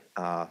look at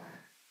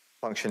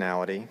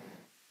functionality.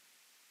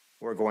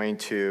 We're going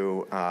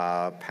to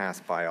pass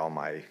by all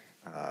my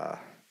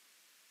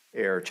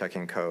error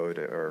checking code,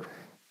 or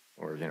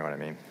you know what I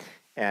mean.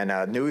 And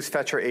a news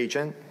fetcher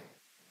agent,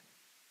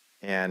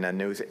 and a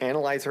news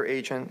analyzer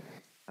agent.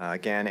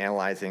 Again,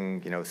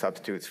 analyzing, you know,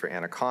 substitutes for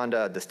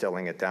Anaconda,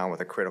 distilling it down with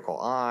a critical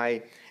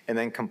eye, and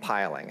then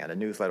compiling, and a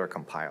newsletter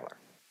compiler.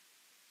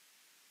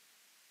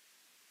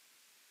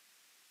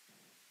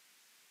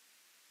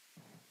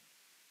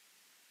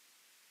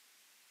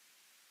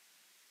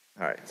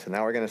 All right, so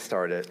now we're going to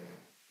start it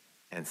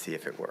and see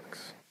if it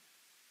works.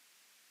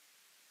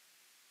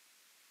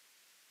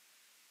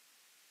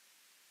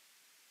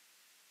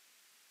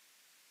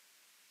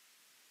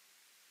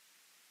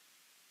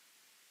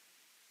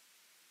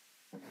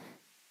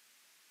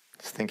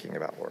 Just thinking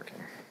about working.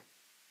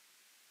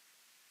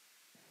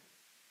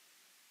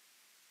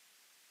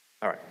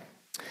 All right.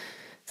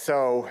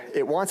 So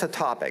it wants a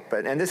topic,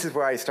 and this is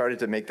where I started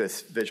to make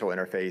this visual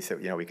interface that,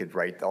 you know, we could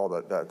write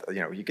all you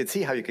know, you could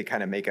see how you could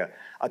kind of make a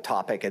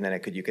topic, and then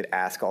you could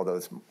ask all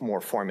those more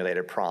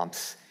formulated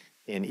prompts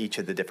in each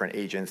of the different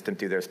agents to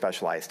do their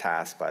specialized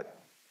tasks,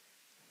 but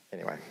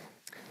anyway,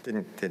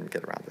 didn't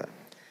get around to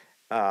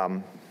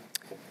that.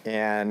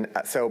 And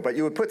so, but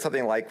you would put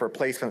something like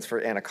replacements for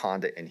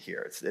Anaconda in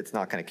here. It's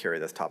not going to carry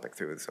this topic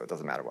through, so it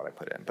doesn't matter what I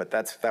put in, but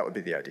that would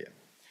be the idea.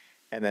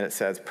 And then it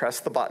says, press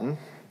the button.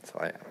 So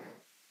I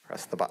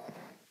press the button.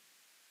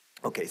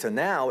 Okay, so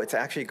now it's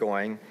actually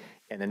going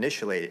and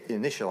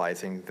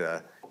initializing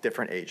the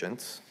different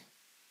agents.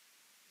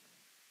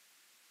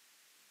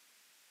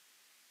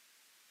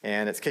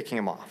 And it's kicking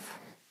them off.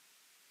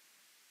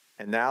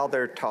 And now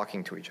they're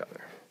talking to each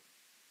other.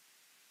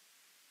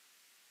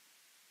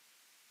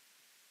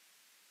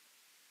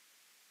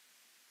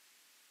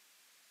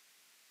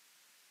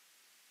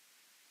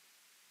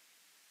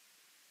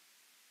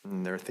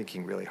 And they're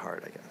thinking really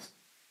hard, I guess.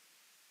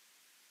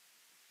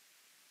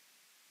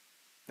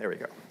 There we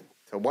go.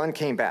 So one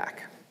came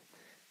back.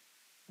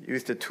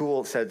 Used a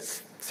tool, it said,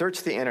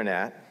 search the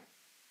internet,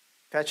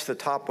 fetch the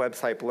top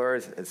website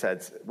blurs. It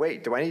says,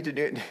 wait, do I need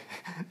to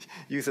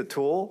use a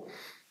tool?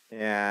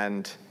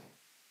 And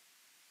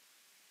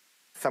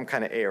some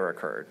kind of error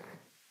occurred.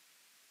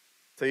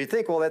 So you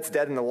think, well, that's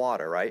dead in the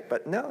water, right?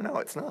 But no,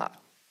 it's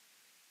not.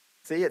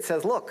 See, it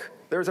says, look,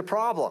 there's a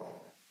problem.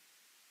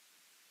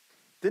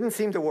 Didn't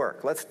seem to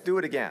work. Let's do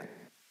it again.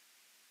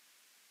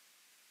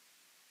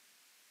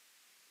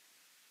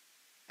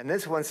 And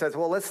this one says,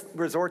 well, let's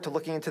resort to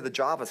looking into the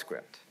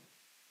JavaScript.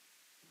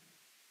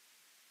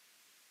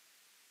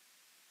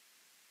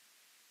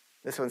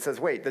 This one says,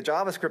 wait, the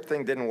JavaScript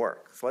thing didn't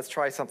work, so let's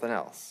try something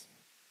else.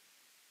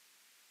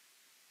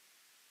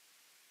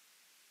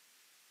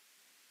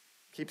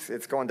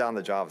 It's going down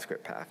the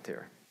JavaScript path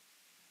here.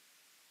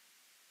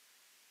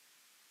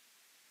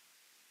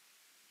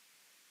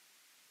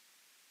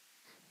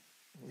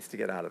 It needs to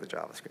get out of the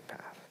JavaScript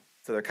path.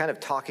 So they're kind of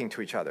talking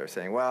to each other,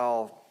 saying,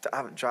 well,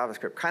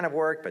 JavaScript kind of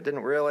worked, but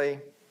didn't really.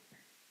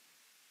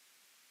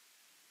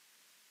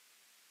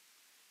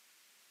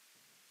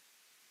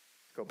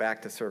 Go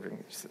back to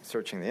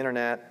searching the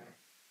internet.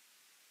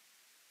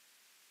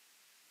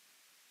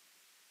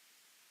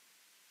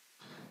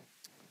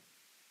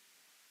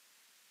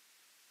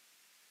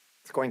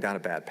 It's going down a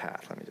bad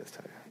path, let me just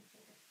tell you.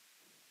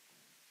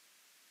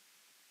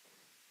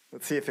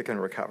 Let's see if it can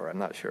recover. I'm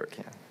not sure it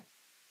can.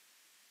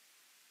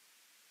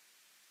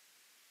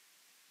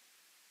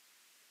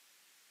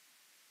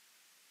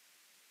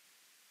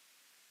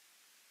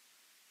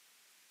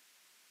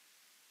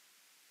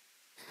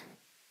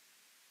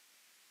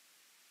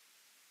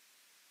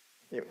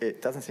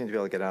 It doesn't seem to be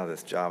able to get out of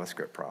this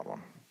JavaScript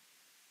problem.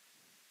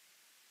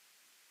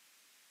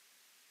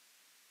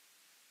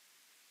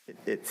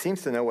 It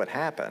seems to know what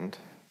happened.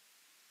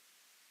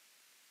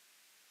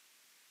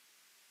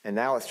 And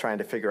now it's trying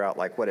to figure out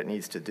like what it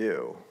needs to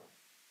do.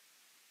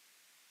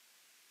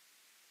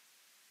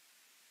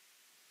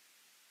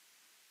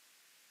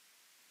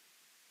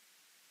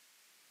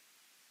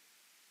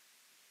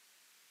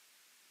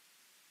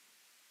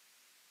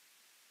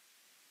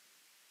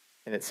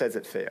 And it says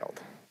it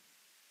failed.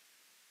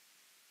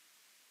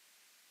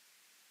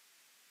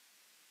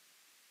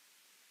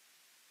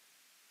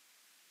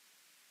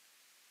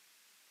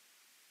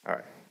 All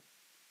right.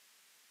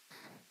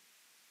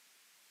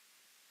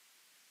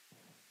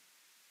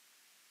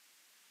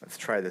 Let's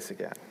try this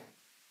again.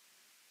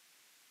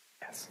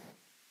 Yes.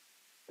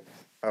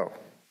 Oh,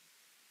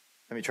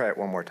 let me try it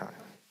one more time.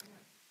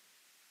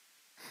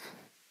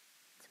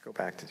 Let's go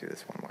back to do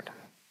this one more time.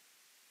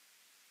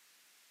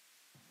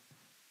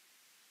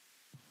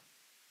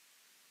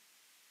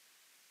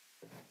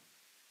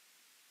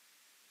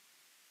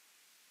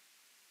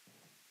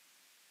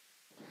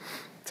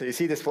 So you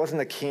see, this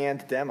wasn't a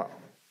canned demo.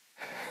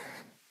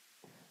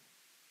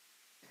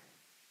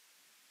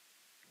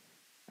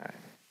 All right.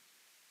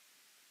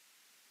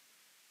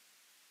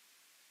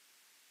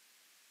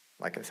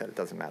 Like I said, it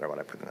doesn't matter what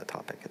I put in the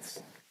topic.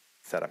 It's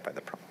set up by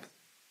the prompt.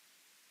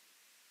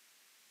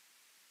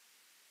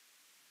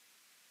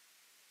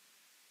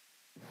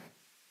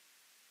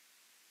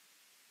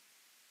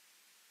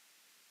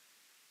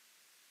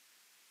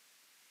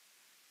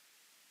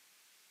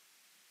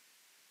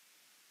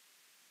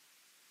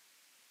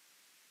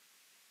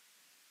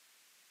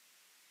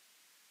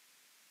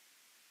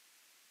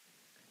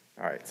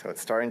 All right, so it's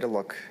starting to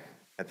look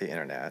at the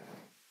internet.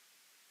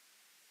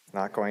 It's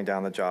not going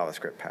down the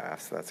JavaScript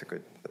path, so that's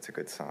a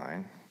good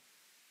sign.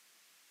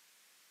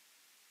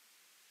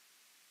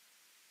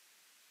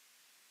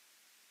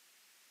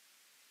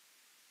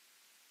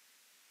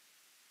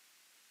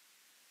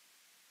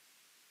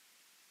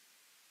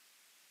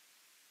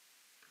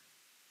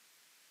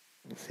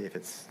 Let's see if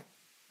it's,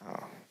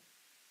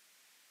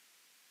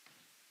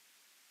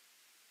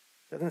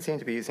 doesn't seem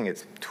to be using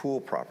its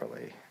tool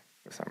properly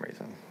for some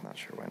reason. Not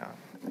sure why not.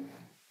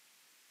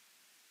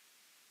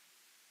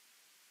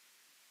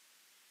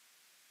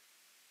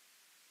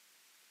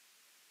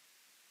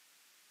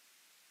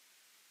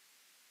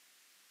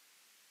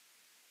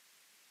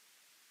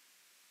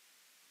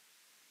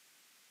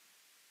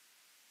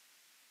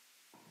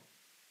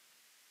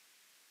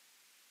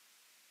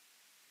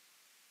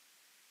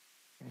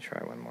 Let me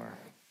try one more.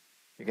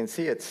 You can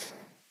see it's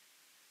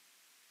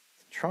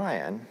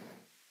trying.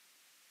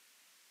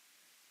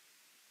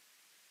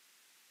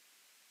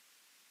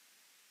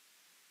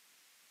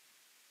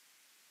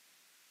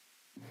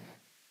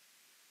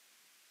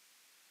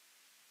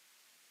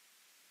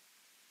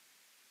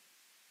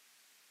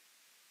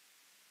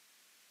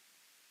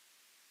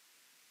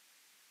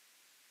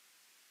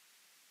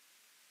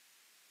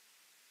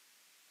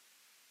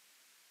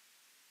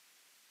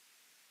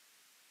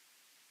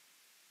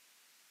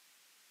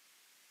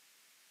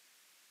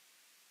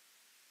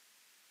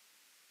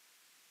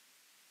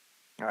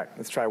 All right,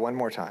 let's try one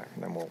more time,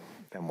 and then we'll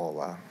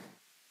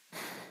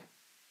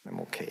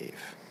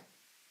cave.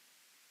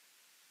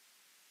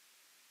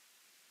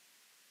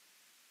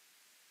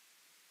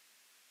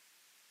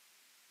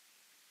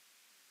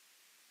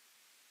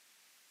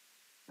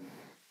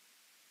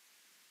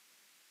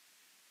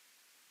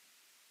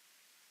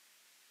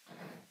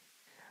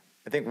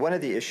 I think one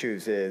of the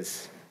issues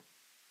is,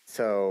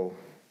 so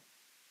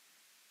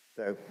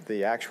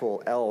the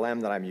actual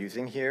LLM that I'm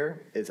using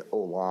here is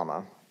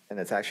Ollama, and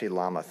it's actually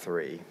Llama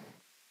 3.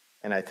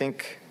 And I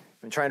think,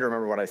 I'm trying to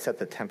remember what I set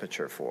the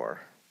temperature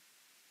for.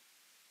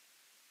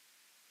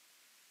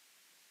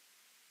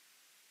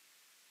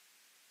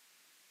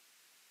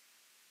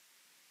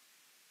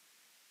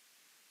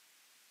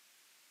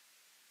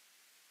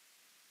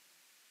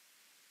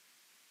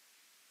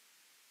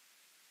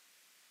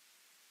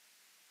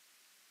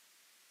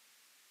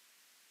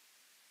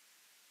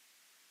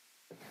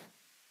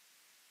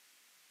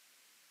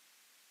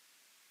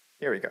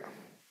 Here we go.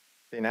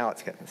 See, now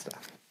it's getting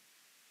stuff.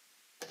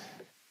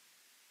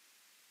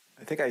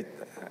 I think I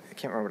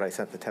can't remember what I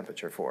set the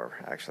temperature for,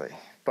 actually.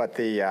 But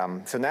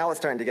so now it's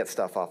starting to get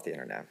stuff off the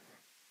internet.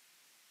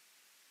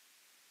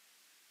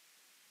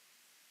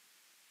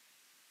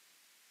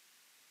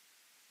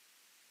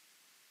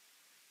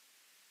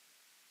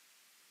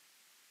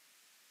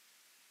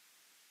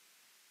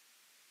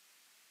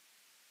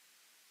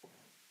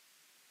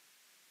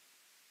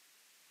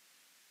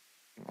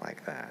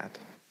 Like that.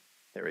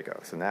 There we go.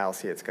 So now I'll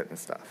see it's getting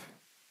stuff.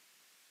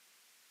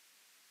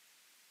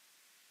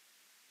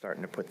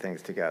 Starting to put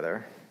things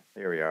together.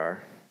 Here we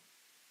are.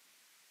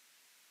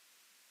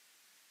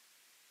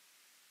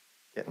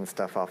 Getting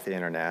stuff off the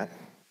internet.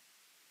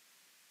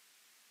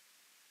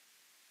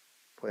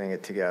 Putting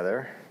it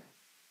together.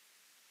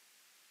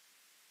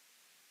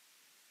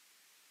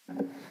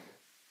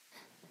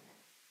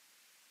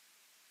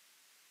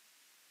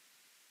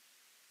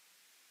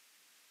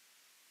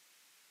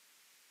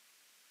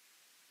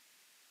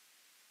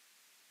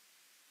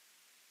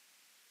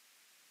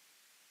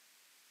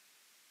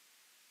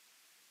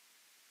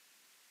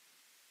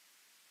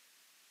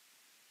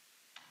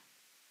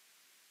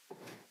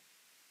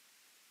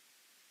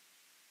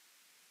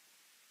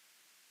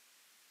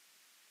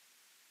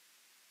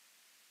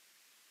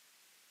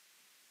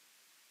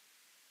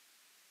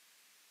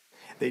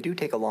 They do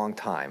take a long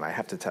time, I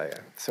have to tell you.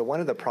 So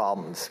one of the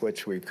problems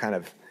which we kind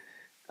of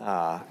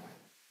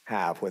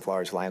have with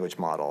large language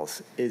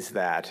models is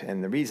that,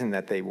 and the reason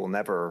that they will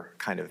never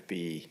kind of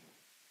be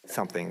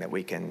something that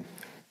we can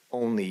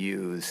only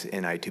use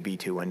in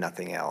i2b2 and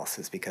nothing else,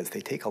 is because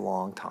they take a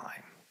long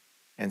time.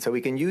 And so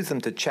we can use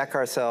them to check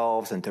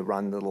ourselves and to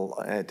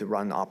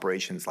run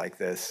operations like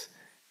this,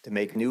 to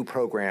make new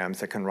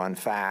programs that can run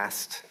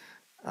fast,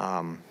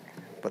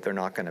 but they're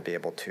not going to be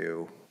able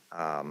to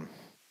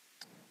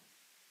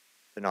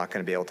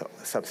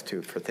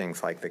substitute for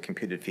things like the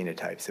computed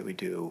phenotypes that we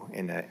do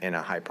in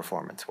a high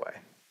performance way.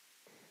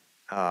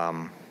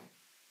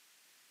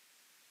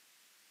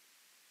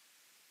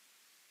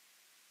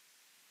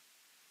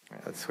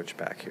 Let's switch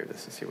back here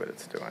just to see what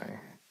it's doing.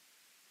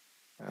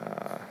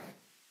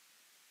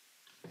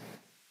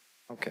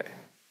 Okay,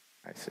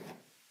 I see.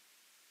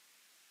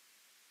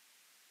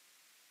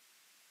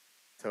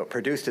 So it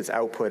produced its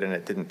output and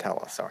it didn't tell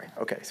us, sorry.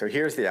 Okay, so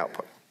here's the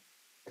output.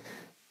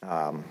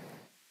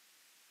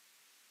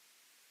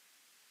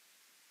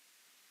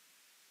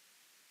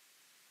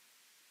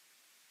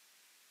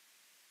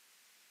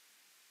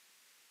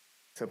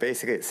 So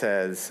basically it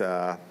says,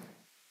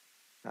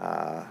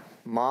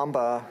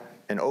 Mamba,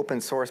 an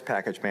open source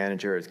package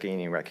manager, is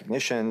gaining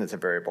recognition as a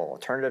variable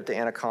alternative to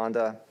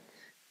Anaconda.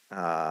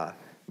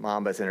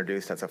 Mamba is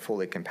introduced as a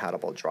fully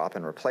compatible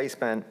drop-in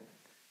replacement.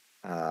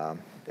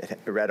 It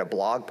read a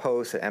blog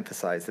post that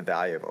emphasized the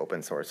value of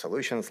open source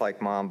solutions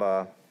like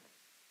Mamba.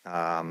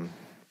 And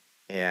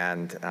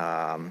then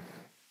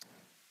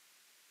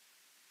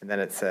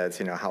it says,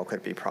 how could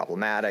it be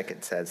problematic?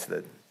 It says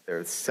that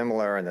they're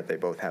similar and that they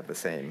both have the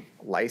same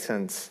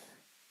license.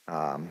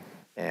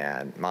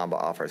 And Mamba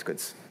offers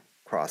good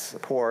cross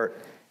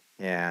support.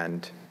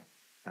 And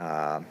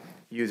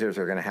users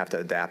are going to have to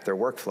adapt their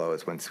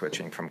workflows when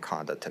switching from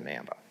Conda to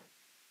Mamba.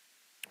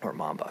 Or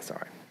Mamba,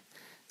 sorry.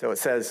 So it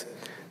says,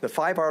 the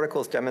 5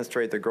 articles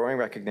demonstrate the growing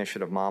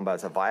recognition of Mamba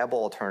as a viable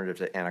alternative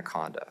to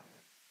Anaconda.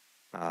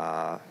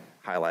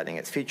 Highlighting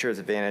its features,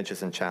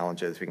 advantages, and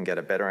challenges, we can get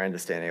a better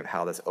understanding of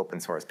how this open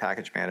source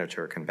package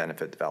manager can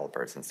benefit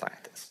developers and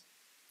scientists.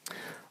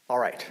 All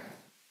right,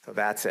 so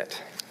that's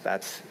it.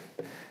 That's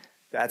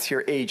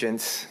your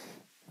agents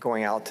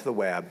going out to the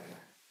web,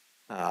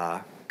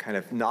 kind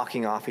of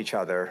knocking off each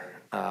other,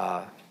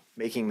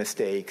 making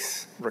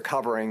mistakes,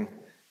 recovering,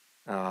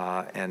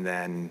 and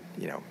then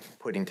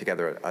putting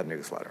together a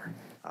newsletter.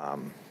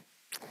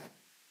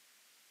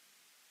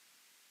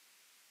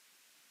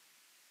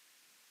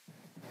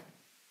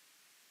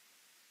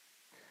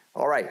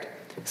 All right,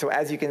 so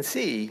as you can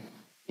see,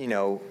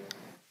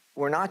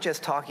 we're not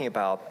just talking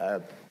about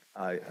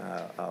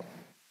a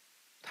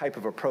type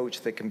of approach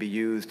that can be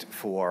used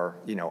for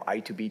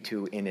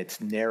i2b2 in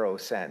its narrow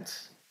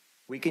sense.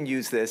 We can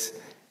use this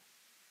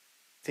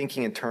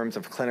thinking in terms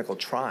of clinical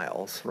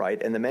trials,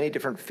 right? And the many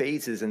different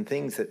phases and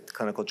things that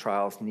clinical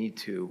trials need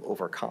to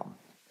overcome.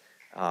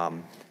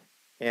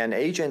 And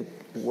agent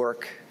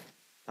work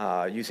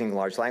using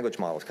large language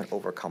models can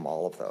overcome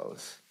all of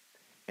those.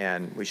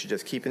 And we should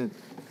just keep in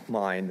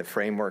mind the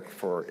framework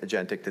for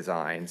agentic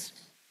designs,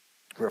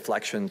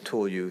 reflection,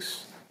 tool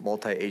use,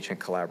 multi-agent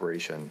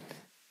collaboration,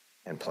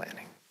 and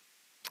planning.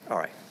 All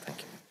right,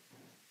 thank you.